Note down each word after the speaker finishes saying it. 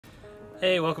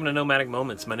Hey, welcome to Nomadic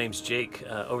Moments. My name's Jake.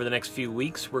 Over the next few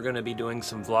weeks, we're going to be doing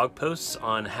some vlog posts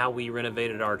on how we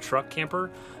renovated our truck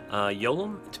camper,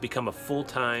 Yolum, to become a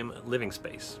full-time living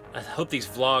space. I hope these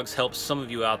vlogs help some of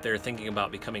you out there thinking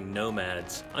about becoming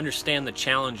nomads understand the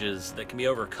challenges that can be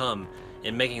overcome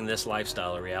in making this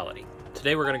lifestyle a reality.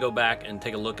 Today, we're going to go back and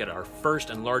take a look at our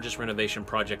first and largest renovation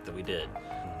project that we did,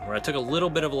 where I took a little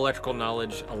bit of electrical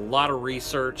knowledge, a lot of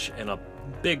research, and a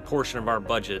big portion of our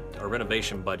budget, our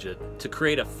renovation budget, to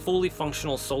create a fully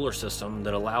functional solar system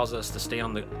that allows us to stay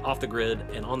off the grid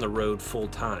and on the road full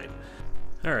time.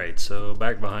 All right, so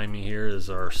back behind me here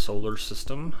is our solar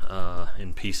system,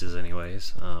 in pieces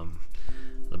anyways.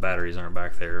 The batteries aren't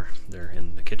back there, they're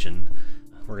in the kitchen.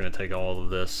 We're gonna take all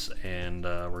of this and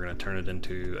we're gonna turn it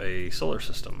into a solar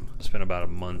system. I spent about a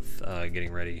month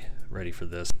getting ready for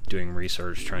this, doing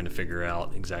research, trying to figure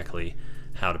out exactly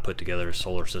how to put together a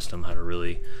solar system, how to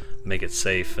really make it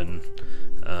safe and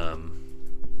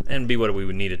be what we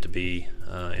would need it to be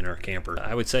in our camper.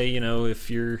 I would say, you know, if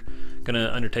you're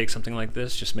gonna undertake something like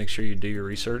this, just make sure you do your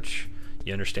research,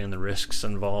 you understand the risks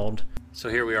involved. So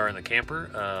here we are in the camper.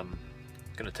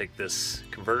 Gonna take this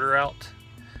converter out.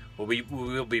 We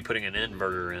will be putting an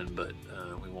inverter in, but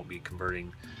we won't be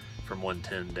converting from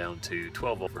 110 down to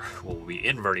 12 volt. We'll be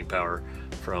inverting power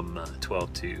from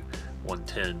 12 to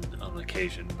 110 on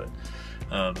occasion, but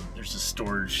there's a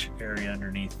storage area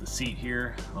underneath the seat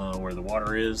here where the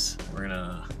water is. We're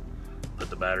gonna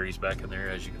put the batteries back in there.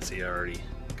 As you can see, I already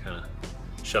kind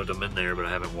of shoved them in there, but I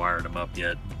haven't wired them up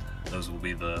yet. Those will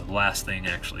be the last thing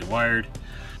actually wired.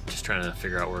 Just trying to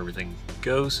figure out where everything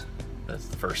goes. That's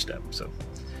the first step. So,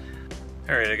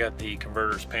 all right, I got the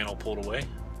converters panel pulled away,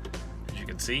 as you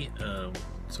can see.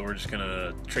 So we're just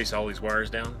gonna trace all these wires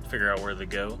down, figure out where they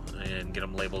go, and get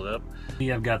them labeled up.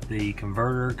 I've got the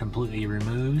converter completely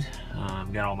removed.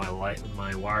 I've got all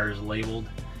my wires labeled.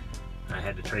 I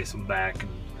had to trace them back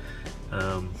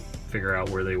and figure out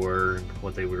where they were and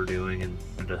what they were doing, and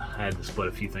I had to split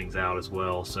a few things out as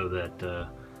well so that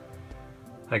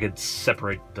I could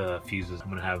separate the fuses. I'm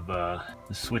gonna have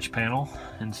the switch panel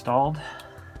installed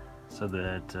so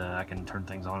that I can turn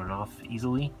things on and off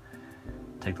easily.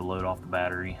 Take the load off the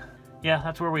battery. Yeah,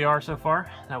 that's where we are so far.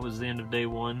 That was the end of day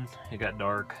one. It got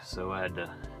dark, so I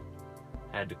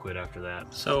had to quit after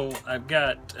that. So I've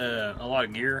got a lot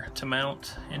of gear to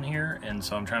mount in here, and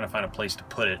so I'm trying to find a place to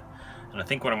put it. And I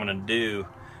think what I'm gonna do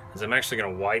is I'm actually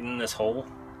gonna widen this hole,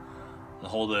 the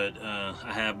hole that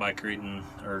I have by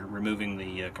removing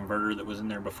the converter that was in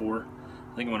there before.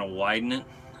 I think I'm gonna widen it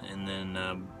and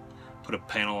then put a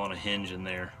panel on a hinge in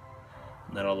there.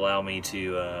 That'll allow me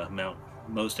to mount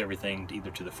most everything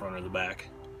either to the front or the back.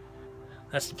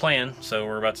 That's the plan, so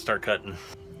we're about to start cutting.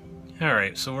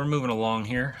 Alright, so we're moving along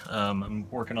here. I'm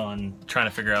working on trying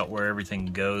to figure out where everything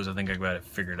goes. I think I got it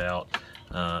figured out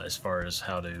as far as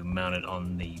how to mount it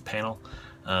on the panel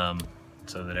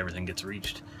so that everything gets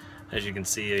reached. As you can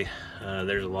see,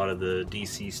 there's a lot of the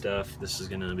DC stuff. This is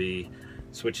going to be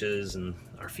switches and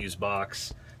our fuse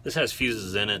box. This has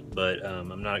fuses in it, but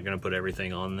I'm not going to put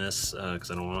everything on this because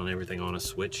I don't want everything on a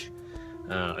switch.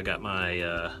 I got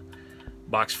my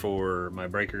box for my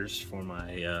breakers for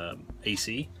my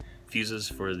AC, fuses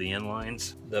for the end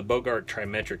lines. The Bogart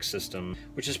trimetric system,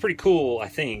 which is pretty cool, I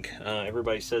think.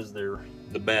 Everybody says they're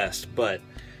the best, but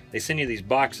they send you these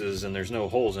boxes and there's no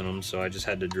holes in them, so I just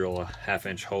had to drill a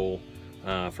 1/2-inch hole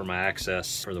for my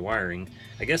access for the wiring.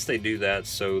 I guess they do that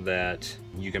so that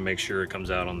you can make sure it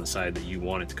comes out on the side that you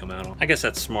want it to come out on. I guess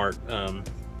that's smart.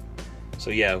 So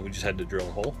yeah, we just had to drill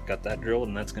a hole. Got that drilled,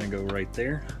 and that's gonna go right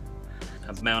there.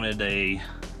 I've mounted a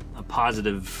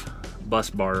positive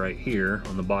bus bar right here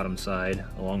on the bottom side,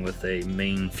 along with a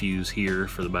main fuse here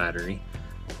for the battery.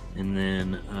 And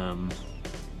then I'm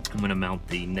gonna mount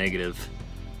the negative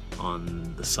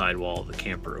on the sidewall of the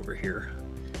camper over here.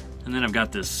 And then I've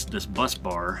got this bus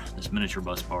bar, this miniature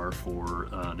bus bar for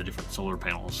the different solar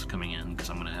panels coming in,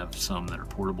 because I'm going to have some that are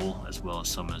portable as well as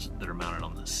some that are mounted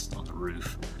on the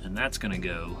roof. And that's going to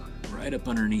go right up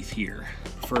underneath here,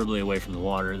 preferably away from the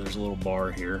water. There's a little bar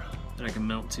here that I can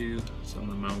mount to, so I'm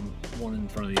going to mount one in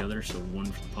front of the other, so one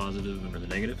for the positive and for the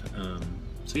negative.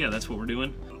 So yeah, that's what we're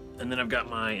doing. And then I've got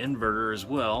my inverter as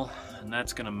well, and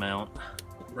that's going to mount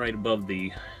right above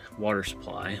the water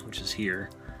supply, which is here.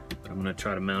 But I'm going to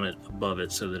try to mount it above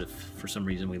it so that if for some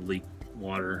reason we leak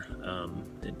water, I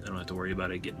don't have to worry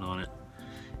about it getting on it.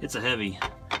 It's a heavy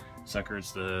sucker.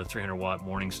 It's the 300-watt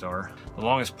Morningstar. The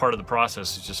longest part of the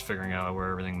process is just figuring out where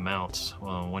everything mounts.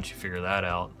 Well, once you figure that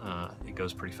out, it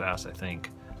goes pretty fast, I think,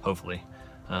 hopefully.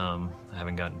 I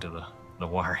haven't gotten to the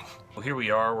wiring. Well, here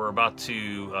we are. We're about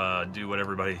to do what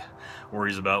everybody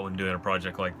worries about when doing a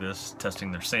project like this,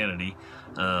 testing their sanity.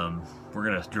 We're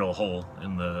going to drill a hole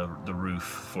in the roof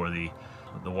for the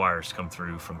wires to come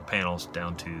through from the panels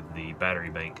down to the battery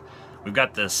bank. We've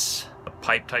got this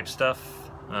pipe type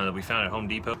stuff that we found at Home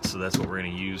Depot, so that's what we're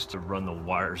going to use to run the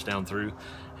wires down through,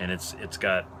 and it's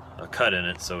got a cut in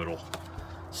it so it'll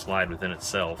slide within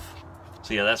itself.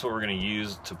 So yeah, that's what we're going to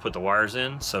use to put the wires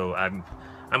in. So I'm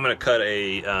going to cut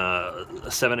a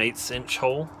 7/8 inch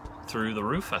hole through the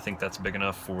roof. I think that's big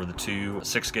enough for the two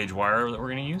 6-gauge wire that we're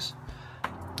going to use.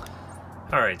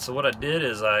 Alright, so what I did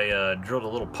is I drilled a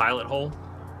little pilot hole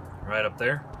right up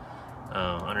there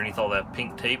underneath all that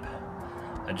pink tape.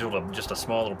 I drilled just a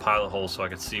small little pilot hole so I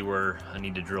could see where I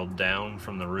need to drill down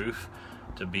from the roof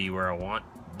to be where I want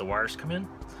the wires to come in.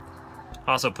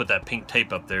 I also put that pink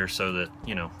tape up there so that,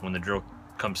 you know, when the drill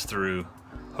comes through,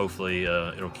 hopefully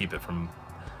it'll keep it from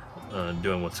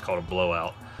doing what's called a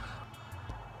blowout.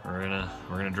 We're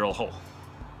gonna drill a hole.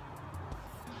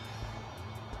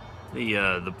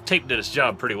 The tape did its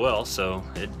job pretty well, so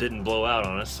it didn't blow out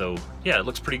on us. So yeah, it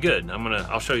looks pretty good.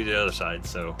 I'll show you the other side.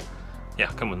 So yeah,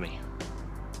 come with me.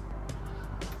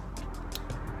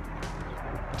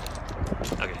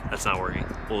 Okay, that's not working.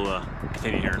 We'll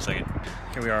continue here in a second.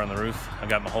 Here we are on the roof. I've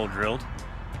got my hole drilled,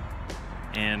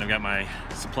 and I've got my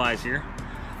supplies here.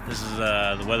 This is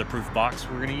the weatherproof box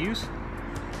we're going to use.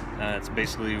 It's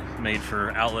basically made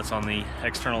for outlets on the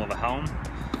external of a home,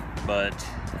 but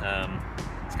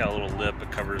it's got a little lip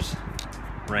that covers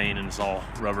rain, and it's all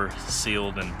rubber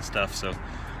sealed and stuff. So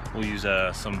we'll use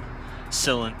some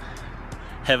sealant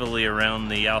heavily around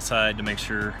the outside to make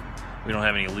sure we don't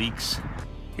have any leaks.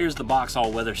 Here's the box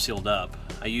all weather sealed up.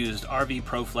 I used RV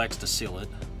ProFlex to seal it.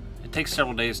 It takes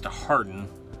several days to harden.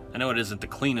 I know it isn't the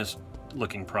cleanest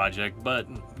looking project, but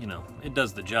you know, it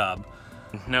does the job.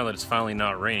 Now that it's finally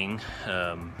not raining,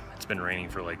 it's been raining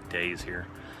for like days here,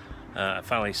 I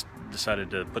finally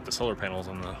decided to put the solar panels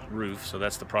on the roof, so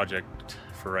that's the project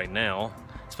for right now.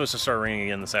 It's supposed to start raining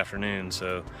again this afternoon,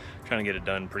 so I'm trying to get it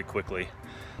done pretty quickly.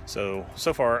 So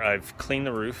far I've cleaned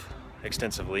the roof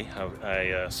extensively.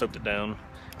 I soaked it down,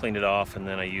 cleaned it off, and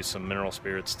then I used some mineral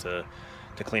spirits to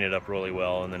clean it up really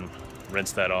well, and then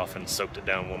rinsed that off and soaked it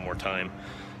down one more time.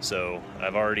 So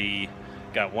I've already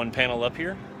got one panel up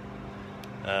here.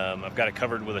 I've got it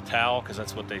covered with a towel because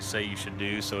that's what they say you should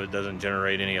do so it doesn't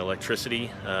generate any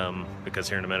electricity, because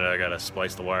here in a minute I gotta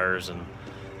splice the wires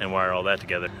and wire all that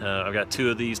together. I've got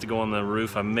 2 of these to go on the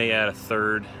roof. I may add a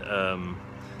third.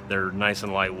 They're nice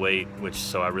and lightweight,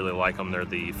 so I really like them. They're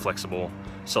the flexible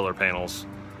solar panels,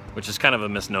 which is kind of a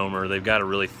misnomer. They've got a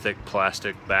really thick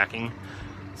plastic backing,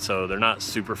 so they're not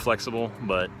super flexible,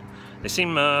 but they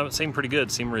seem pretty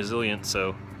good, seem resilient.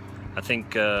 So I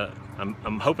think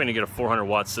I'm hoping to get a 400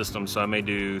 watt system, so I may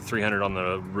do 300 on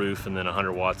the roof and then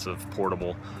 100 watts of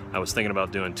portable. I was thinking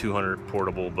about doing 200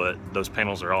 portable, but those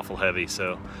panels are awful heavy,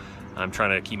 so I'm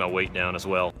trying to keep my weight down as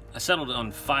well. I settled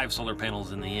on 5 solar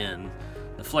panels in the end.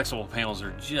 The flexible panels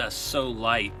are just so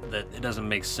light that it doesn't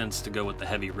make sense to go with the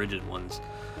heavy rigid ones.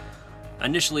 I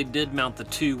initially did mount the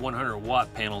 2 100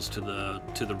 watt panels to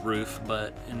the roof,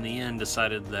 but in the end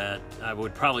decided that I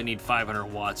would probably need 500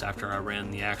 watts after I ran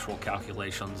the actual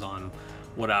calculations on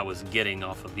what I was getting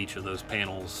off of each of those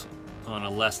panels on a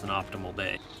less than optimal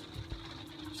day.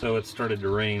 So it started to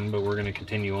rain, but we're going to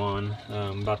continue on.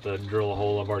 I'm about to drill a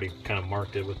hole. I've already kind of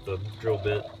marked it with the drill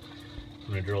bit. I'm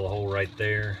going to drill a hole right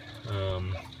there,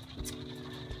 and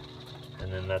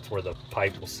then that's where the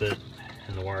pipe will sit,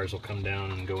 and the wires will come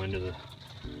down and go into the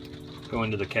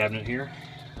cabinet here.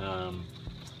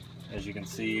 As you can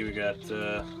see, we got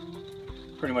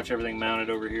pretty much everything mounted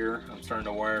over here. I'm starting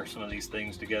to wire some of these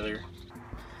things together.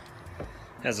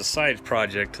 As a side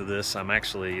project to this, I'm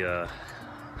actually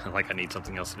like I need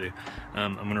something else to do.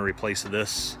 I'm going to replace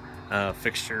this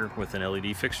fixture with an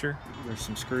LED fixture. There's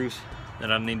some screws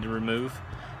that I need to remove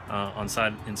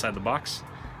inside the box.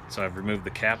 So I've removed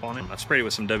the cap on it. I've sprayed it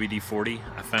with some WD-40.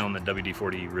 I found that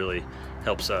WD-40 really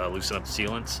helps loosen up the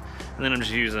sealants. And then I'm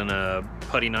just using a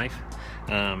putty knife,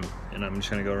 and I'm just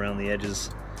gonna go around the edges,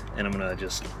 and I'm gonna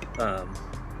just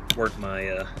work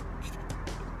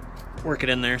it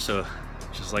in there, so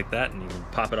just like that, and you can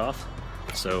pop it off.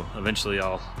 So eventually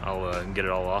I'll get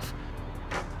it all off.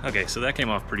 Okay, so that came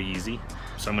off pretty easy.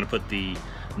 So I'm gonna put the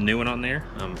new one on there.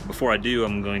 Before I do,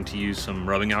 I'm going to use some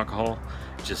rubbing alcohol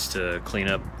just to clean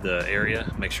up the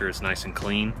area, make sure it's nice and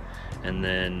clean, and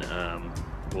then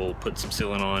we'll put some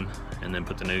sealant on and then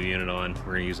put the new unit on.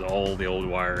 We're gonna use all the old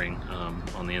wiring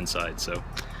on the inside. So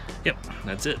yep,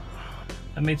 that's it.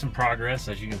 I've made some progress.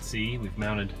 As you can see, we've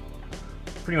mounted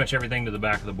pretty much everything to the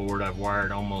back of the board. I've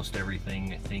wired almost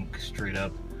everything, I think, straight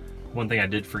up. One thing I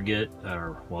did forget,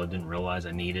 or well, I didn't realize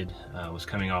I needed, was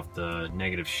coming off the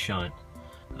negative shunt.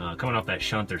 Coming off that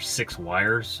shunt, there's 6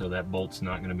 wires, so that bolt's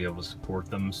not going to be able to support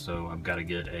them, so I've got to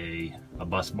get a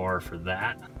bus bar for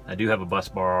that. I do have a bus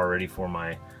bar already for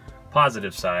my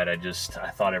positive side. I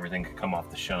thought everything could come off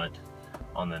the shunt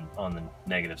on the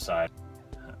negative side.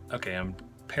 Okay, I'm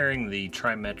pairing the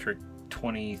Trimetric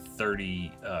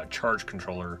 2030 charge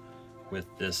controller with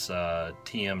this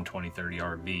TM 2030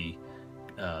 RV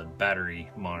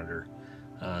battery monitor.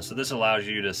 So this allows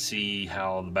you to see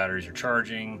how the batteries are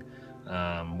charging,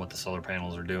 what the solar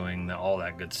panels are doing, all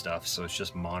that good stuff. So it's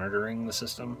just monitoring the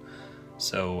system.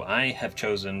 So I have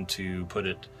chosen to put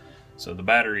it so the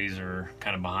batteries are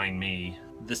kind of behind me.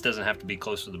 This doesn't have to be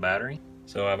close to the battery.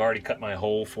 So I've already cut my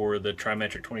hole for the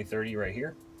Trimetric 2030 right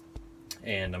here,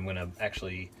 and I'm going to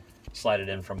actually slide it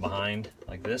in from behind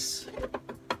like this,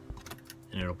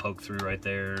 and it'll poke through right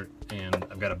there. And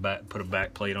I've got to put a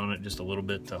back plate on it just a little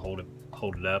bit to hold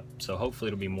it up. So hopefully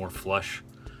it'll be more flush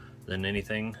than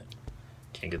anything.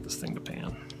 Can't get this thing to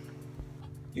pan.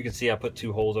 You can see I put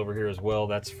 2 holes over here as well.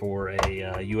 That's for a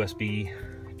USB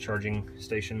charging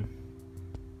station.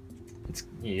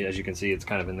 As you can see, it's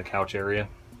kind of in the couch area,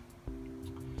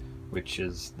 which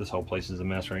is, this whole place is a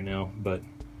mess right now, but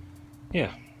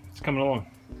yeah, it's coming along.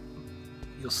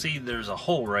 You'll see there's a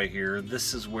hole right here.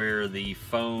 This is where the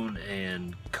phone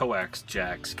and coax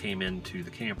jacks came into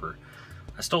the camper.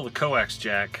 I stole the coax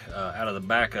jack out of the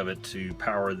back of it to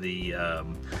power the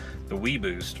Wii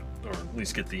Boost, or at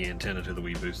least get the antenna to the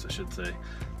Wii Boost, I should say.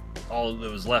 All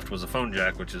that was left was a phone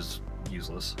jack, which is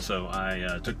useless. So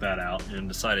I took that out and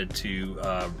decided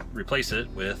to replace it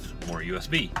with more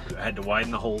USB. I had to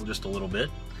widen the hole just a little bit.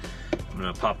 I'm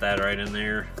gonna pop that right in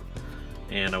there.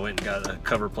 And I went and got a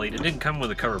cover plate. It didn't come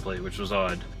with a cover plate, which was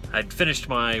odd. I'd finished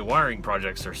my wiring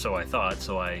projects, or so I thought,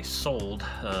 so I sold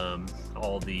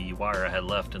all the wire I had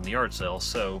left in the yard sale.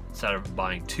 So instead of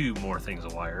buying 2 more things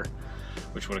of wire,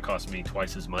 which would have cost me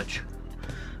twice as much,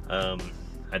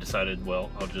 I decided, well,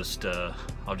 I'll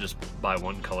just buy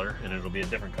one color and it'll be a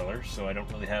different color. So I don't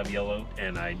really have yellow,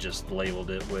 and I just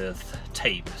labeled it with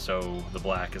tape. So the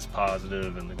black is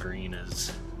positive and the green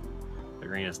is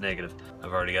negative.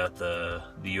 I've already got the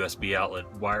USB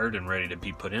outlet wired and ready to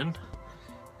be put in,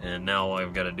 and now all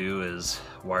I've got to do is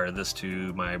wire this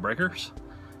to my breakers,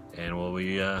 and we'll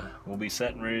be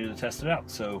set and ready to test it out.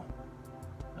 So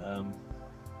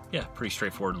yeah, pretty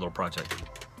straightforward little project.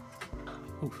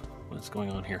 Oof, what's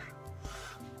going on here?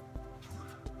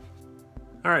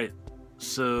 All right,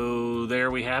 so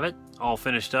there we have it, all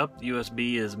finished up.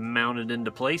 USB is mounted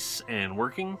into place and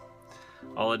working.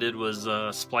 All I did was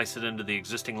splice it into the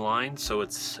existing line, so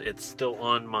it's still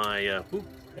on my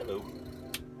hello.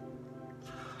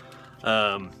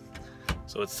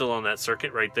 So it's still on that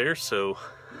circuit right there. So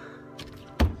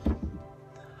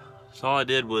all I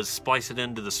did was splice it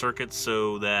into the circuit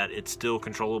so that it's still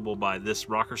controllable by this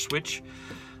rocker switch.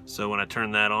 So when I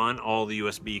turn that on, all the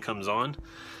USB comes on,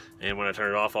 and when I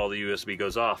turn it off, all the USB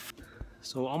goes off.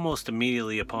 So almost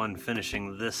immediately upon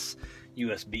finishing this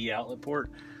USB outlet port,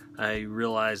 I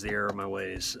realized the error of my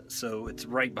ways. So it's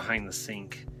right behind the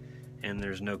sink, and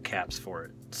there's no caps for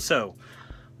it. So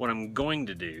what I'm going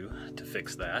to do to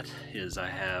fix that is I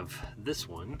have this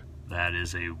one that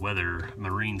is a weather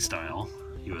marine style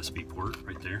USB port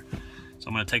right there. So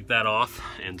I'm going to take that off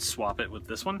and swap it with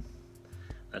this one.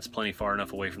 That's plenty far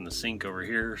enough away from the sink over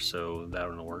here, so that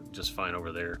will work just fine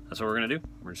over there. That's what we're going to do.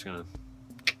 We're just going to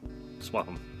swap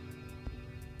them.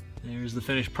 There's the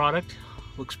finished product.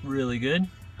 Looks really good.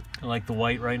 I like the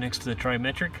white right next to the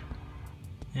Trimetric.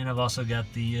 And I've also got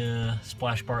the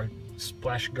splash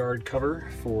guard cover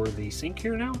for the sink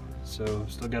here now. So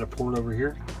still got a port over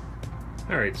here.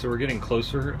 All right, so we're getting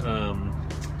closer. I'm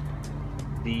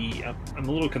a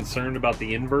little concerned about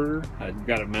the inverter. I've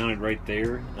got it mounted right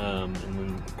there, and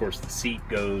then of course the seat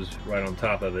goes right on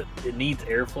top of it. It needs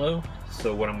airflow,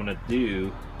 so what I'm going to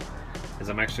do is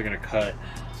I'm actually going to cut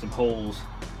some holes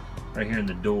right here in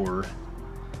the door,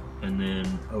 and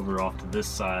then over off to this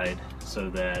side so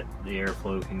that the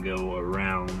airflow can go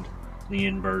around the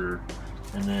inverter.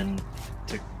 And then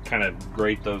to kind of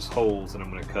grate those holes that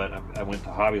I'm going to cut, I went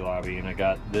to Hobby Lobby and I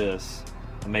got this.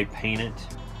 I may paint it.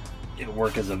 It'll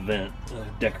work as a vent, a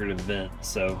decorative vent,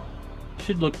 so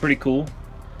should look pretty cool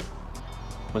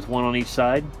with one on each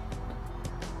side.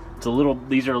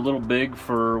 These are a little big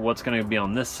for what's going to be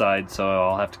on this side, so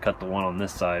I'll have to cut the one on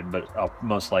this side, but I'll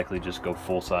most likely just go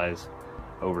full size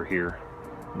over here.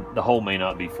 The hole may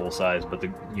not be full size, but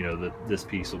this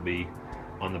piece will be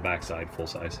on the back side full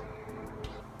size.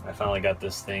 I finally got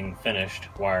this thing finished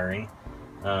wiring.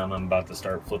 I'm about to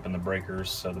start flipping the breakers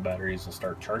so the batteries will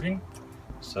start charging.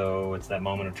 So it's that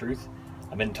moment of truth.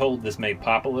 I've been told this may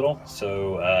pop a little,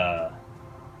 so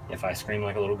if I scream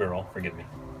like a little girl, forgive me.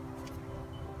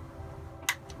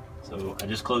 So I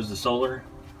just closed the solar,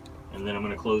 and then I'm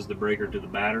going to close the breaker to the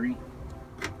battery.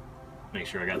 Make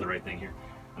sure I got the right thing here.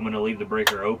 I'm going to leave the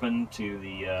breaker open to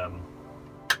the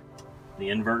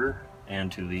inverter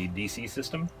and to the DC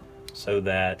system so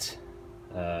that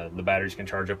the batteries can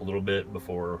charge up a little bit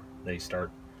before they start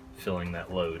filling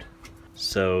that load.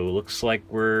 So looks like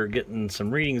we're getting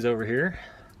some readings over here.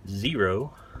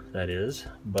 0, that is,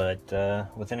 but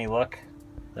with any luck,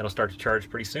 that'll start to charge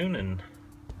pretty soon and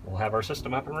we'll have our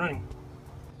system up and running.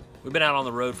 We've been out on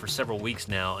the road for several weeks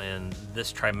now, and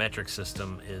this trimetric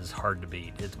system is hard to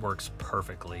beat. It works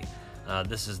perfectly.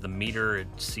 This is the meter. It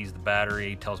sees the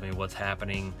battery, tells me what's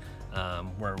happening,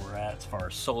 where we're at as far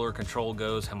as solar control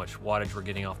goes, how much wattage we're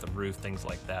getting off the roof, things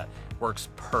like that. Works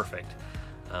perfect.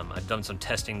 I've done some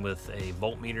testing with a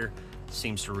voltmeter.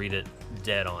 Seems to read it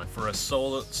dead on. For a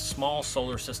small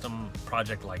solar system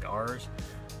project like ours,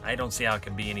 I don't see how it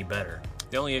could be any better.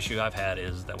 The only issue I've had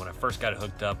is that when I first got it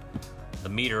hooked up, the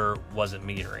meter wasn't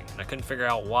metering, and I couldn't figure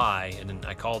out why. And then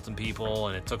I called some people,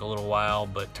 and it took a little while,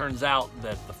 but it turns out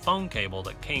that the phone cable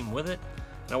that came with it,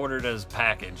 and I ordered it as a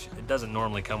package. It doesn't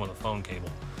normally come with a phone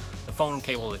cable. The phone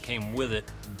cable that came with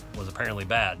it was apparently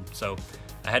bad, so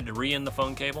I had to re-in the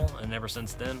phone cable, and ever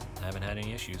since then, I haven't had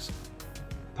any issues.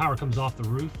 Power comes off the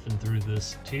roof and through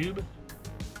this tube,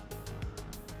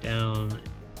 down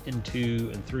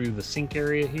into and through the sink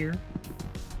area here,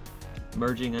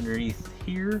 merging underneath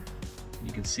here.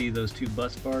 You can see those 2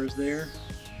 bus bars there.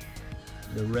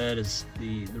 The red is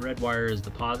the red wire is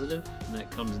the positive, and that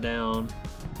comes down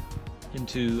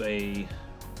into a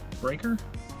breaker.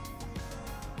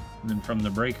 And then from the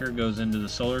breaker goes into the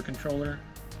solar controller.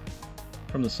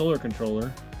 From the solar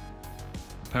controller,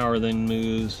 power then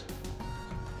moves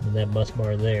to that bus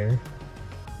bar there.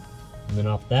 And then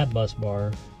off that bus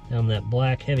bar, down that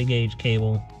black heavy gauge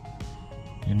cable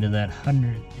into that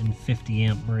 150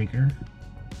 amp breaker.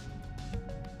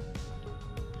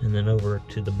 And then over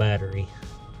to the battery.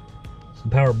 So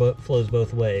power flows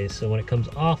both ways. So when it comes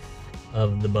off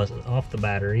of the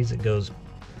batteries, it goes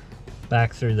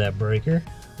back through that breaker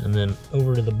and then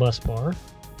over to the bus bar,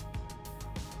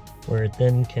 where it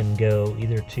then can go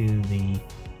either to the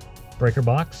breaker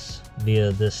box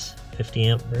via this 50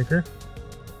 amp breaker,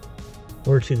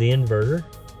 or to the inverter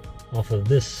off of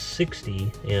this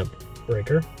 60 amp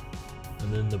breaker,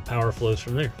 and then the power flows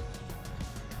from there.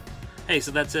 Hey,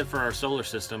 so that's it for our solar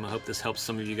system. I hope this helps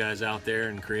some of you guys out there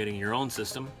in creating your own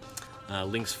system.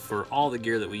 Links for all the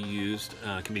gear that we used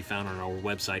can be found on our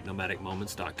website,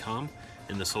 nomadicmoments.com,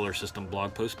 in the solar system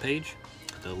blog post page,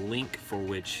 the link for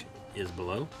which is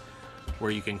below,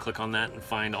 where you can click on that and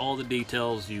find all the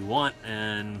details you want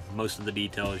and most of the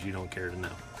details you don't care to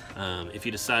know. If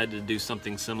you decide to do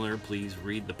something similar, please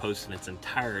read the post in its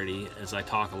entirety, as I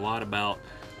talk a lot about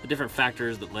the different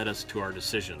factors that led us to our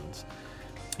decisions.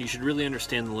 You should really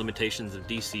understand the limitations of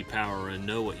DC power and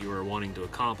know what you are wanting to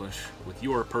accomplish with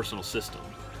your personal system.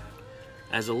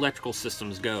 As electrical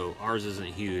systems go, ours isn't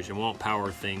huge and won't power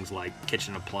things like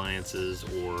kitchen appliances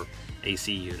or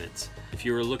AC units. If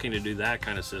you are looking to do that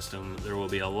kind of system, there will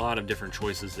be a lot of different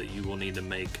choices that you will need to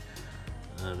make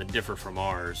that differ from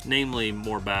ours, namely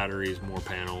more batteries, more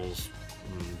panels,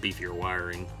 beefier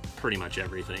wiring, pretty much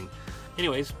everything.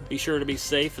 Anyways, be sure to be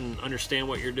safe and understand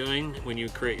what you're doing when you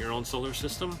create your own solar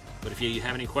system. But if you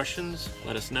have any questions,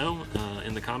 let us know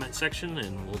in the comment section,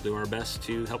 and we'll do our best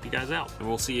to help you guys out. And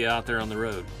we'll see you out there on the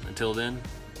road. Until then,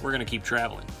 we're going to keep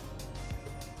traveling.